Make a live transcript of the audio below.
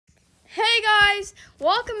Hey guys,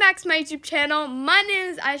 welcome back to my YouTube channel. My name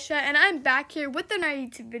is Aisha and I'm back here with another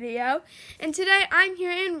YouTube video. And today I'm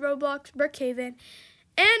here in Roblox, Brookhaven.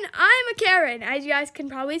 And I'm a Karen, as you guys can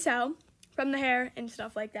probably tell from the hair and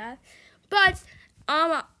stuff like that. But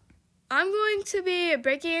I'm going to be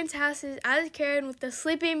breaking into houses as a Karen with the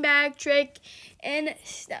sleeping bag trick and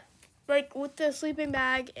stuff. Like with the sleeping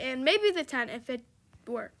bag and maybe the tent if it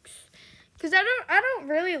works. Because I don't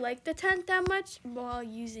really like the tent that much while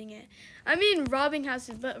using it. I mean robbing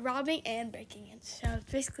houses, but robbing and breaking in. So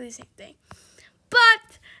it's basically the same thing.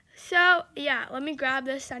 But, so yeah, let me grab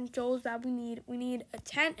the essentials that we need. We need a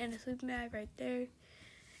tent and a sleeping bag right there.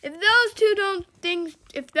 If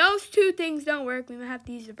those two things don't work, we might have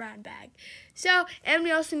to use the brown bag. So, and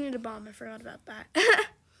we also need a bomb. I forgot about that.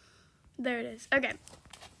 There it is. Okay.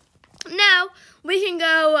 Now, we can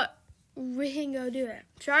go do it.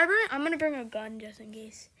 So I'm going to bring a gun just in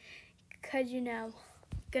case. Because, you know,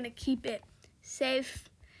 going to keep it safe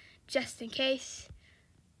just in case.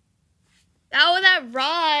 Oh, that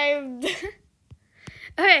rhymed.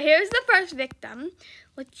 Okay, here's the first victim.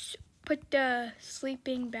 Let's put the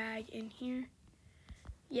sleeping bag in here.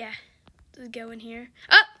 Yeah, let's go in here.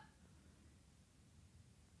 Oh!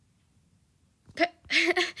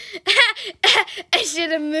 I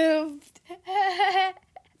should have moved.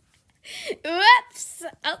 Whoops!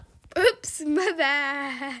 Oh, oops, my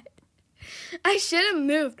bad. I should have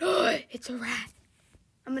moved. Oh, it's a rat.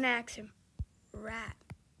 I'm gonna ask him. Rat.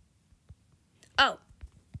 Oh.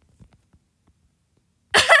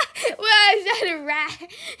 Well, I said a rat.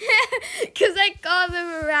 Because I called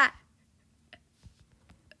him a rat.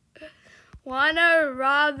 Wanna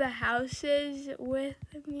rob the houses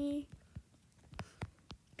with me?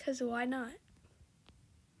 Because why not?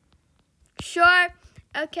 Sure.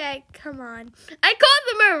 Okay, come on. I called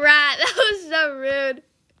him a rat. That was so rude.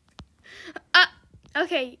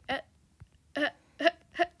 Okay.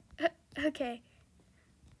 Okay.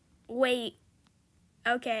 Wait.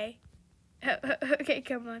 Okay. Okay,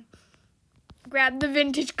 come on. Grab the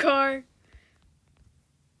vintage car.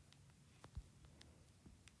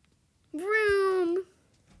 Vroom.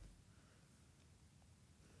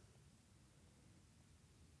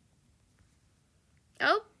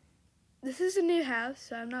 Oh. This is a new house,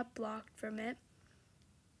 so I'm not blocked from it.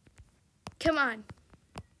 Come on.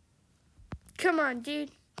 Come on,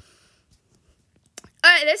 dude.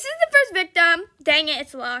 Alright, this is the first victim. Dang it,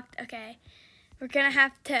 it's locked. Okay. We're gonna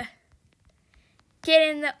have to get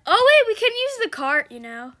in the... Oh, wait, we can use the cart, you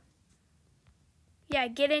know. Yeah,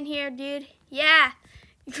 get in here, dude. Yeah.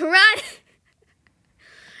 Run.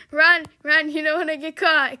 Run. You don't want to get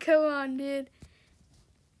caught. Come on, dude.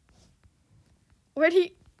 Where'd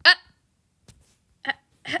he...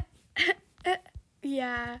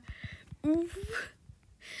 Yeah. Oof.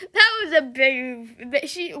 That was a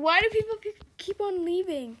big... Why do people keep on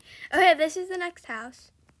leaving? Okay, this is the next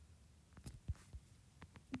house.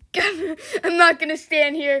 I'm not going to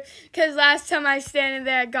stand here because last time I stand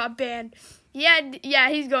there, I got banned. Yeah,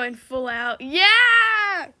 he's going full out.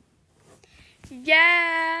 Yeah!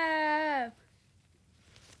 Yeah!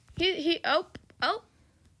 Oh.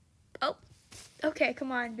 Okay,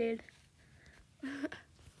 come on, dude.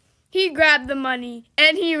 He grabbed the money,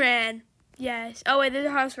 and he ran. Yes. Oh, wait, there's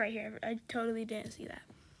a house right here. I totally didn't see that.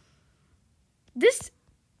 This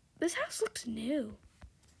house looks new.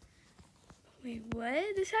 Wait,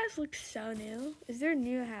 what? This house looks so new. Is there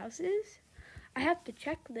new houses? I have to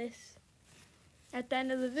check this at the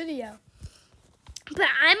end of the video. But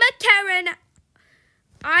I'm a Karen.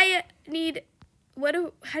 I need...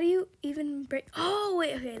 How do you even break... Oh,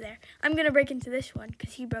 wait, okay, there. I'm going to break into this one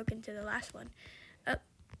because he broke into the last one.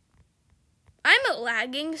 I'm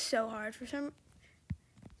lagging so hard for some...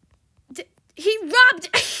 He robbed...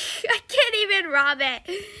 I can't even rob it.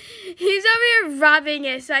 He's over here robbing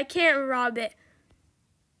it, so I can't rob it.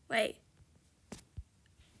 Wait.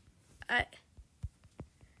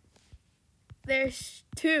 There's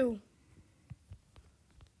two.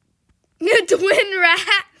 Twin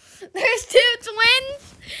rat. There's two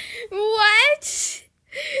twins? What?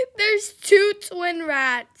 There's two twin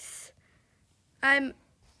rats.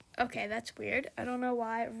 Okay, that's weird. I don't know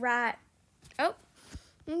why. Rat. Oh,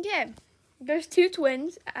 okay. There's two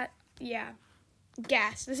twins. Yeah.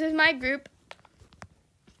 Gas. This is my group.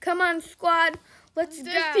 Come on, squad. Let's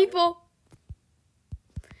do people.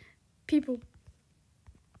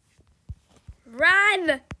 Run.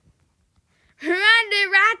 Run, the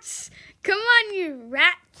rats. Come on, you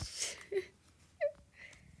rats.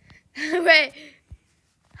 Wait.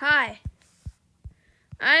 Hi.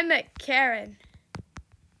 I'm a Karen.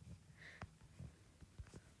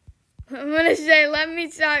 I'm gonna say, let me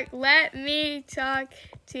talk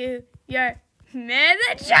to your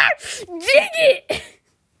manager. Dang it!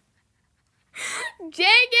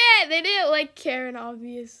 Dang it! They didn't like Karen,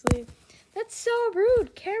 obviously. That's so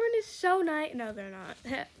rude. Karen is so nice. No, they're not.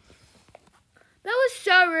 That was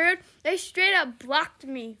so rude. They straight up blocked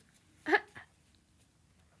me.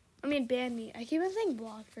 I mean, banned me. I keep on saying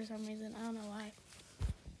blocked for some reason. I don't know why.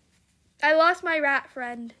 I lost my rat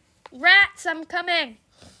friend. Rats, I'm coming.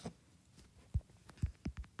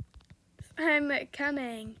 I'm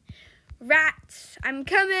coming. Rats, I'm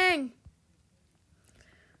coming.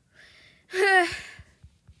 That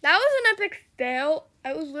was an epic fail.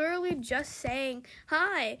 I was literally just saying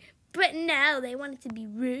hi, but now they wanted to be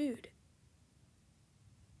rude.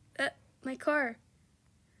 My car.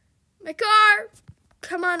 My car!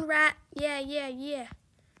 Come on, rat. Yeah.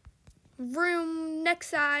 Room, next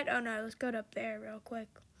side. Oh no, let's go up there real quick.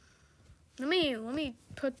 Let me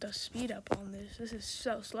put the speed up on this. This is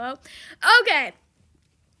so slow. Okay.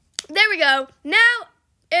 There we go. Now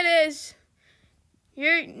it is.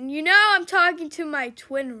 You know I'm talking to my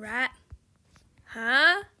twin rat.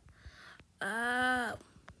 Huh?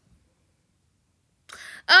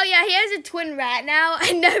 Oh yeah, he has a twin rat now.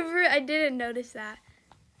 I didn't notice that.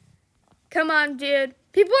 Come on, dude.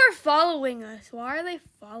 People are following us. Why are they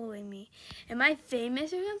following me? Am I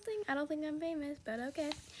famous or something? I don't think I'm famous, but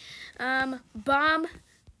okay. Bomb.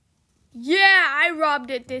 Yeah, I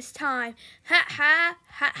robbed it this time. Ha.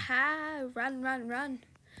 Run.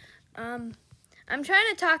 I'm trying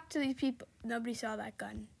to talk to these people. Nobody saw that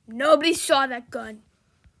gun.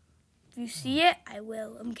 If you see it, I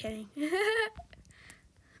will. I'm kidding.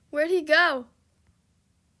 Where'd he go?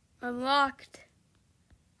 I'm locked.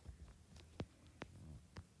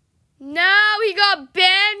 No, he got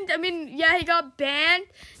banned. He got banned.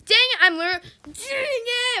 Dang it, Dang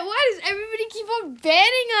it. Why does everybody keep on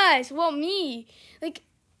banning us? Well, me. Like,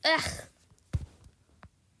 ugh.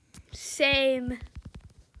 Same.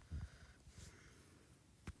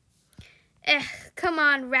 Ugh, come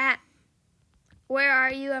on, rat. Where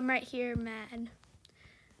are you? I'm right here, man.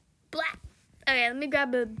 Black. Okay, let me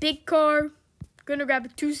grab a big car. I'm gonna grab a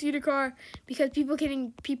 2-seater car because people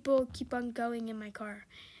keep on going in my car.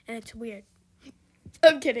 And it's weird.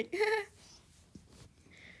 I'm kidding.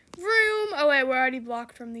 Room. Oh, wait, we're already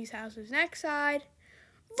blocked from these houses. Next side.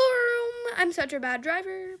 Room. I'm such a bad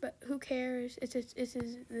driver, but who cares? Are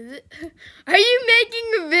you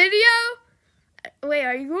making a video? Wait,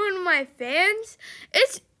 are you one of my fans?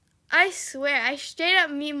 I swear, I straight up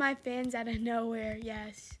meet my fans out of nowhere.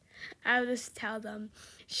 Yes. I'll just tell them.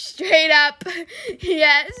 Straight up.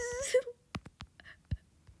 Yes.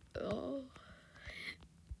 Oh.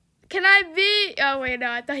 Can I be? Oh, wait, no,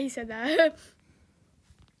 I thought he said that.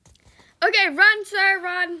 Okay, run, sir,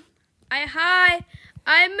 run.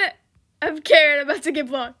 I'm Karen, about to get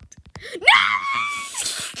blocked. No!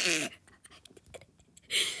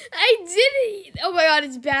 I didn't. Oh my god,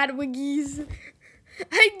 it's bad, Wiggies.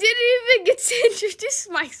 I didn't even get to introduce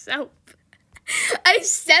myself. I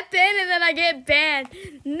step in and then I get banned.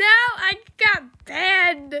 No, I got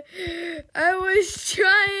banned. I was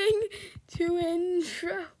trying to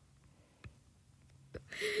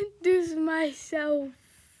introduce myself.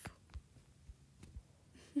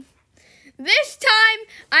 This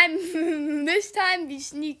time be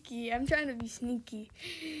sneaky. I'm trying to be sneaky.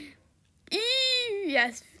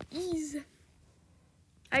 Yes, ease.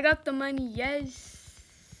 I got the money, yes.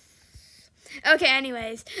 Okay,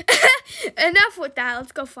 anyways. Enough with that.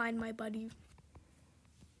 Let's go find my buddy.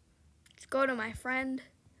 Let's go to my friend.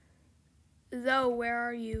 Zoe, where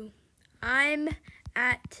are you? I'm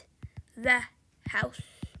at the house.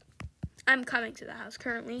 I'm coming to the house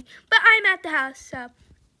currently, but I'm at the house, so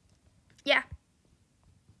yeah.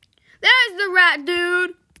 There's the rat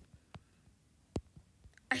dude.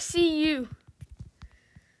 I see you.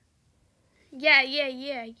 Yeah.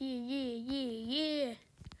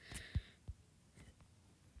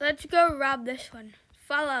 Let's go rob this one.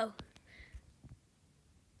 Follow.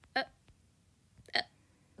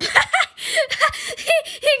 He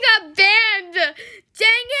got banned.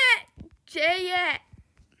 Dang it.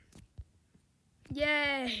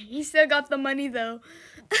 Yay. He still got the money though.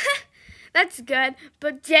 That's good.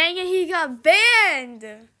 But dang it, he got banned.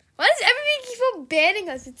 Why does everybody keep on banning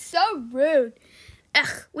us? It's so rude.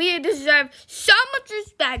 Ugh, we deserve so much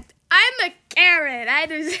respect. I'm a Karen. I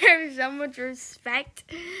deserve so much respect.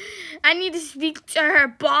 I need to speak to her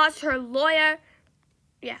boss, her lawyer.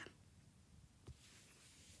 Yeah.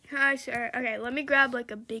 Hi, sir. Okay, let me grab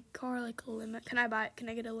like a big car, like a limo. Can I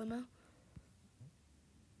get a limo?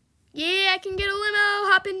 Yeah, I can get a limo.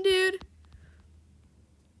 Hop in, dude.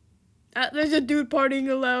 There's a dude partying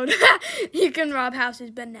alone. You can rob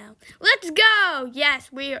houses, but no. Let's go!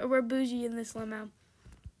 Yes, we're bougie in this limo.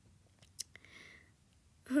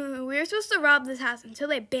 We were supposed to rob this house until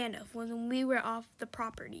they banned us when we were off the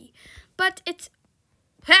property. But it's...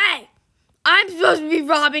 Hey! I'm supposed to be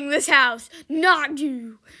robbing this house, not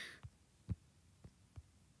you.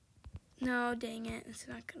 No, dang it. It's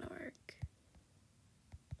not going to work.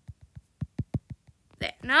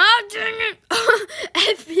 There. No, dang it.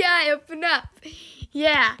 FBI, open up.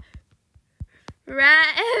 Yeah.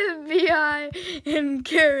 Rat, FBI, and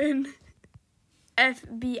Karen,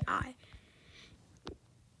 FBI.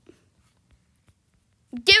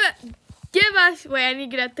 Give us, wait, I need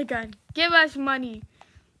to get out the gun. Give us money.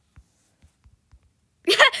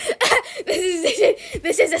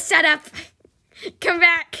 This is a setup. Come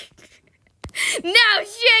back. No,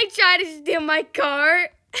 she ain't trying to steal my car.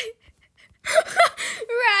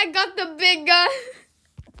 Rat got the big gun.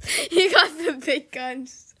 He got the big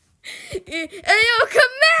guns. Hey, yo,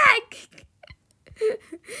 come back.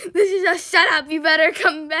 This is a setup. You better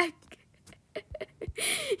come back.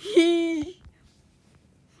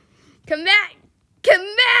 Come back.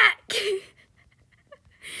 Come back.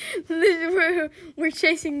 We're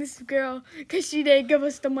chasing this girl because she didn't give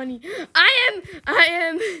us the money. I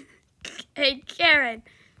am. Hey, Karen.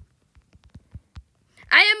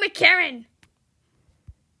 I am a Karen.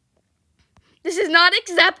 This is not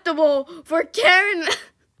acceptable for Karen.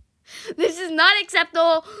 This is not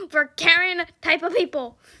acceptable for Karen type of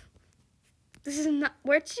people. This is not.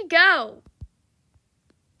 Where'd she go?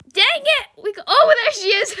 Dang it! Oh, there she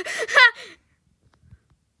is.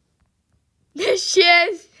 There she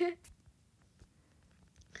is.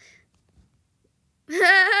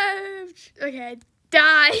 Okay,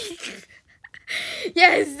 die.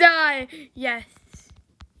 Yes, die. Yes,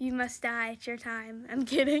 you must die. It's your time. I'm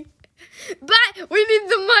kidding. But we need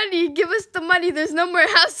the money. Give us the money. There's no more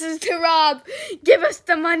houses to rob. Give us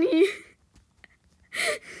the money.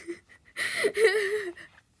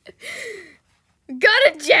 Go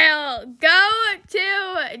to jail. Go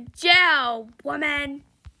to jail, woman.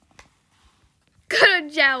 Go to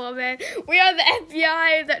jail, woman. We are the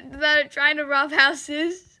FBI that are trying to rob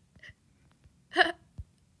houses.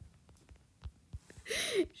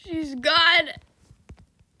 She's gone.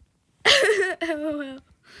 LOL.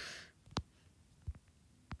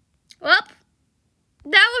 Well,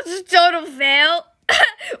 that was a total fail.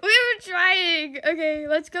 We were trying. Okay,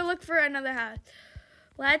 let's go look for another house.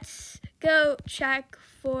 Let's go check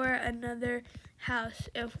for another house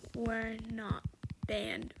if we're not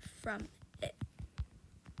banned from it.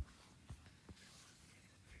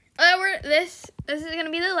 This is gonna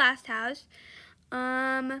be the last house.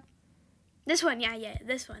 This one, yeah,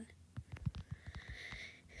 this one.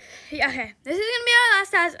 Yeah, okay, this is gonna be our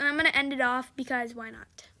last house, and I'm gonna end it off because why not?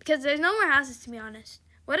 Because there's no more houses, to be honest.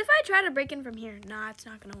 What if I try to break in from here? Nah, it's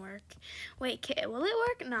not gonna work. Wait, will it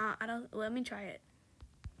work? Nah, I don't. Let me try it.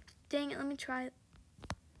 Dang it, let me try it.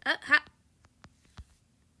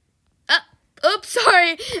 Oops,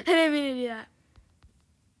 sorry. I didn't mean to do that.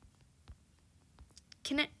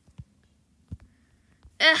 Can it?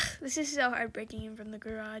 Ugh, this is so hard breaking in from the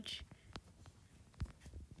garage.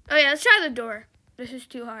 Oh yeah, let's try the door. This is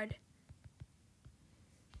too hard.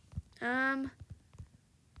 Yeah.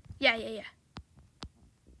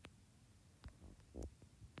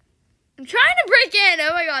 I'm trying to break in.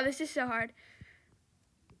 Oh my god, this is so hard.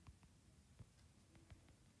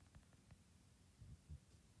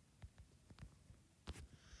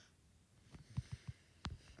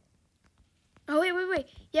 Oh, wait.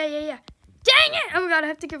 Yeah. Dang it! Oh my god, I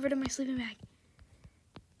have to get rid of my sleeping bag.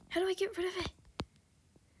 How do I get rid of it?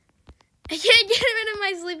 I can't get rid of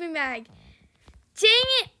my sleeping bag. Dang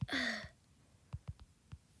it!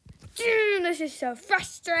 This is so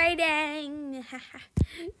frustrating.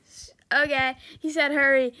 Okay, he said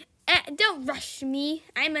hurry. Don't rush me.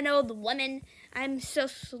 I'm an old woman. I'm so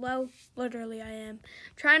slow. Literally, I am.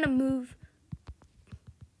 I'm trying to move.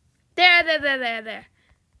 There.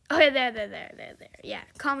 Okay, there. Yeah,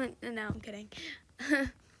 comment. No, I'm kidding.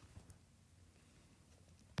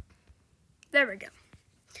 There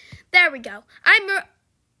we go.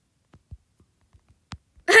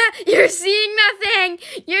 You're seeing nothing.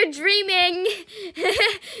 You're dreaming.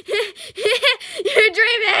 You're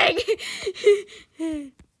dreaming.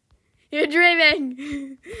 You're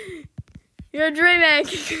dreaming. You're dreaming.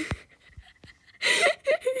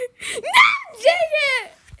 No, dang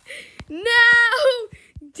it. No,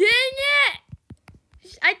 dang it.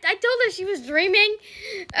 I told her she was dreaming.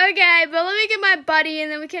 Okay, but let me get my buddy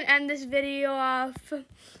and then we can end this video off.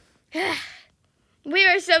 We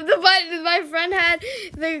were so my friend had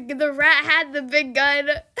the rat had the big gun.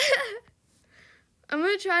 I'm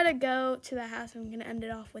gonna try to go to the house. I'm gonna end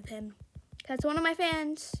it off with him. That's one of my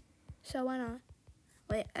fans, so why not?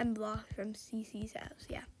 Wait, I'm blocked from CC's house.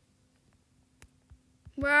 Yeah.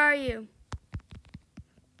 Where are you?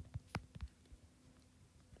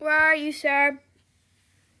 Where are you, sir?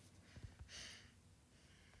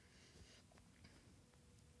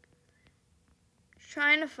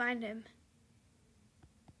 Trying to find him.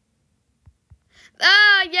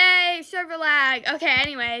 Oh, yay, server lag. Okay,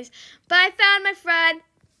 anyways, but I found my friend.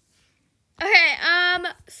 Okay,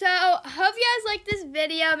 so hope you guys like this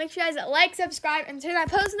video. Make sure you guys like, subscribe, and turn that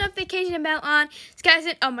post notification bell on. Guys,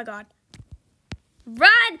 oh my God.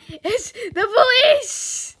 Run! It's the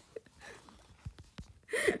police!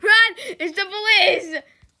 Run! It's the police!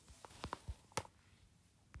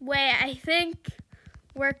 Wait, I think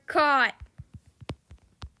we're caught.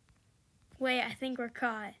 Wait, I think we're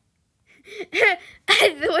caught. Wait,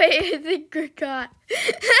 I think we're caught.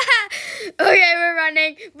 Okay, we're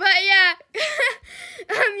running. But yeah. Yeah,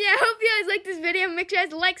 I hope you guys like this video. Make sure you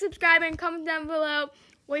guys like, subscribe, and comment down below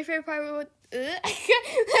what your favorite part was.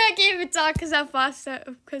 I can't even talk because I'm fast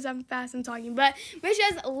and talking. But make sure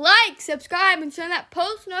you guys like, subscribe, and turn that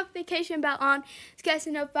post notification bell on so you guys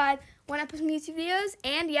are notified when I post YouTube videos.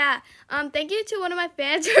 And yeah, thank you to one of my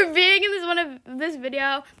fans for being in this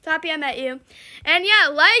video. So happy I met you. And yeah,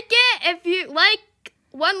 like it. If you like,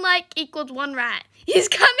 1 like equals 1 rat. He's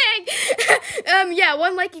coming. Yeah,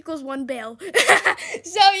 1 like equals 1 bail.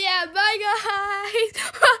 So yeah, bye guys.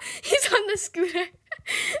 He's on the scooter.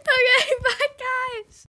 Okay, bye guys.